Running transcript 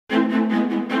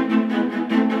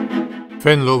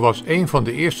Venlo was een van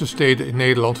de eerste steden in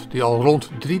Nederland die al rond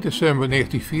 3 december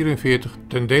 1944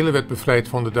 ten dele werd bevrijd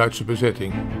van de Duitse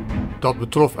bezetting. Dat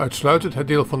betrof uitsluitend het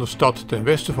deel van de stad ten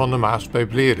westen van de Maas bij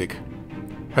Blerick.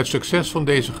 Het succes van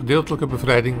deze gedeeltelijke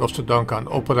bevrijding was te danken aan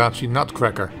Operation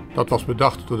Nutcracker. Dat was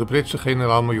bedacht door de Britse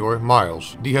generaal-majoor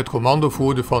Miles, die het commando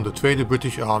voerde van de Tweede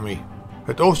British Army.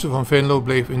 Het oosten van Venlo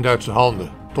bleef in Duitse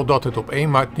handen, totdat het op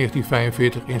 1 maart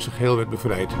 1945 in zijn geheel werd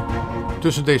bevrijd.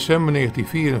 Tussen december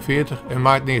 1944 en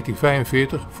maart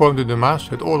 1945 vormde de Maas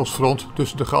het oorlogsfront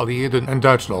tussen de geallieerden en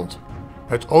Duitsland.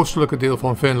 Het oostelijke deel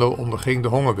van Venlo onderging de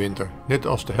hongerwinter, net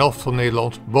als de helft van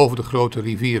Nederland boven de grote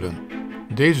rivieren.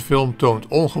 Deze film toont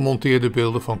ongemonteerde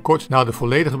beelden van kort na de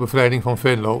volledige bevrijding van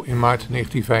Venlo in maart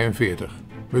 1945.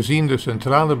 We zien de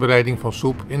centrale bereiding van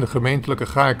soep in de gemeentelijke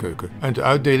gaarkeuken en de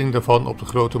uitdeling daarvan op de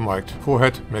grote markt voor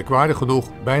het, merkwaardig genoeg,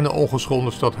 bijna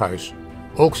ongeschonden stadhuis.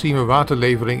 Ook zien we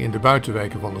waterlevering in de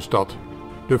buitenwijken van de stad.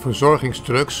 De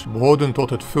verzorgingstrucks behoorden tot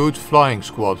het Food Flying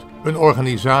Squad, een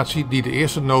organisatie die de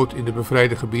eerste nood in de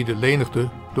bevrijde gebieden lenigde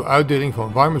door uitdeling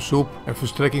van warme soep en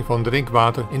verstrekking van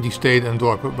drinkwater in die steden en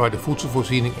dorpen waar de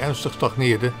voedselvoorziening ernstig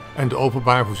stagneerde en de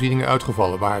openbare voorzieningen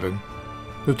uitgevallen waren.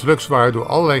 De trucks waren door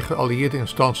allerlei geallieerde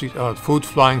instanties aan het Food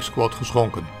Flying Squad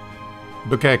geschonken.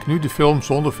 Bekijk nu de film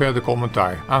zonder verder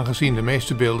commentaar, aangezien de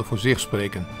meeste beelden voor zich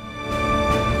spreken.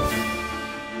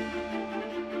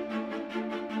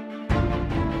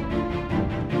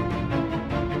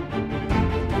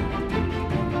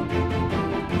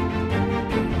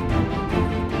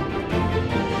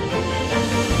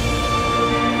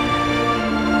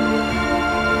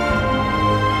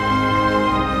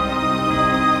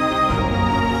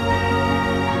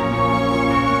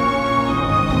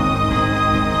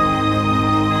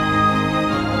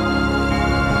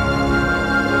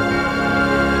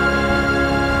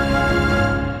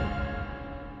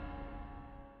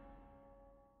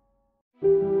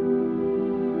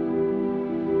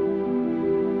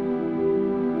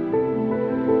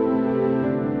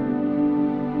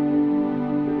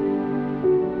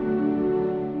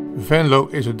 Venlo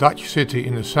is a Dutch city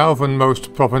in the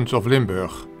southernmost province of Limburg.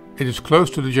 It is close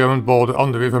to the German border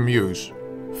on the river Meuse.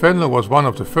 Venlo was one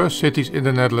of the first cities in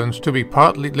the Netherlands to be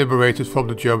partly liberated from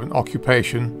the German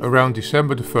occupation around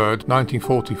December 3rd,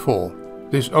 1944.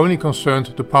 This only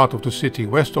concerned the part of the city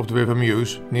west of the river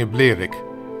Meuse, near Blerick.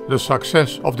 The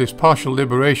success of this partial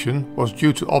liberation was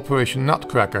due to Operation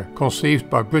Nutcracker, conceived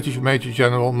by British Major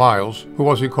General Miles, who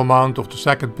was in command of the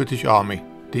 2nd British Army.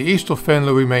 The east of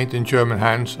Venlo remained in German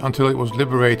hands until it was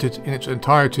liberated in its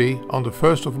entirety on the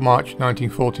 1st of March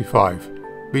 1945.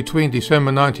 Between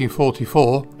December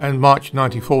 1944 and March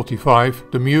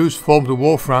 1945, the Meuse formed the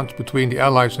war front between the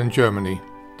Allies and Germany.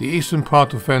 The eastern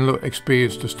part of Venlo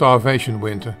experienced the starvation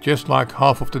winter, just like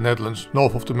half of the Netherlands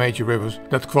north of the major rivers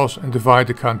that cross and divide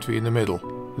the country in the middle.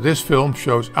 This film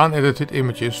shows unedited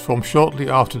images from shortly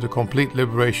after the complete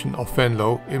liberation of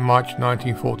Venlo in March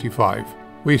 1945.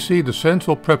 We see the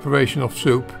central preparation of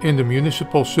soup in the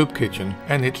municipal soup kitchen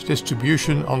and its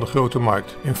distribution on the Grote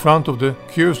Markt in front of the,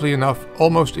 curiously enough,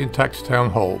 almost intact town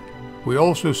hall. We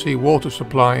also see water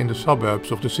supply in the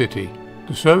suburbs of the city.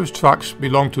 The service trucks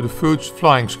belong to the Food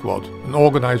Flying Squad, an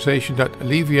organization that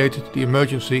alleviated the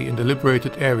emergency in the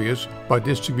liberated areas by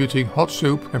distributing hot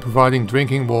soup and providing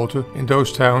drinking water in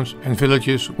those towns and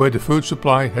villages where the food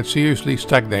supply had seriously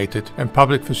stagnated and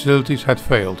public facilities had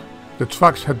failed. The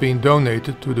trucks had been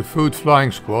donated to the Food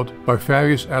Flying Squad by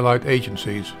various allied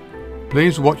agencies.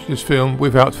 Please watch this film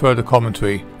without further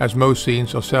commentary, as most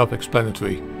scenes are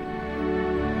self-explanatory.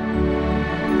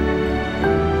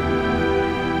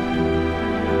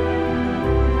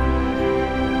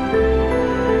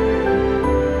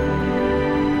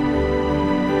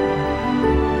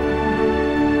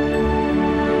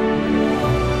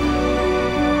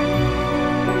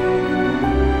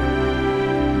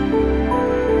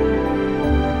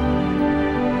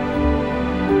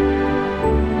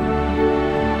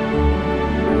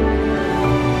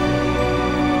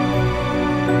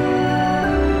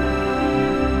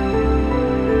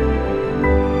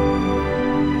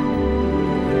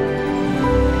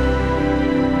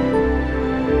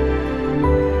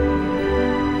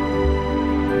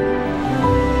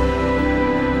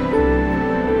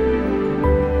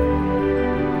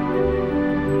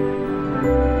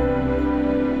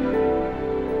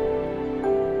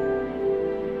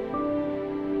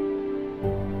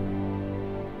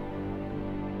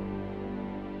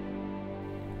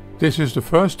 This is the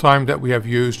first time that we have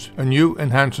used a new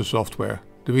enhancer software.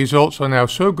 The results are now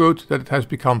so good that it has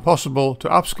become possible to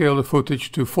upscale the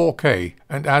footage to 4K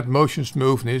and add motion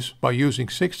smoothness by using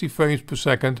 60 frames per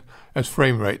second as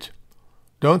frame rate.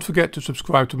 Don't forget to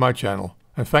subscribe to my channel,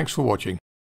 and thanks for watching.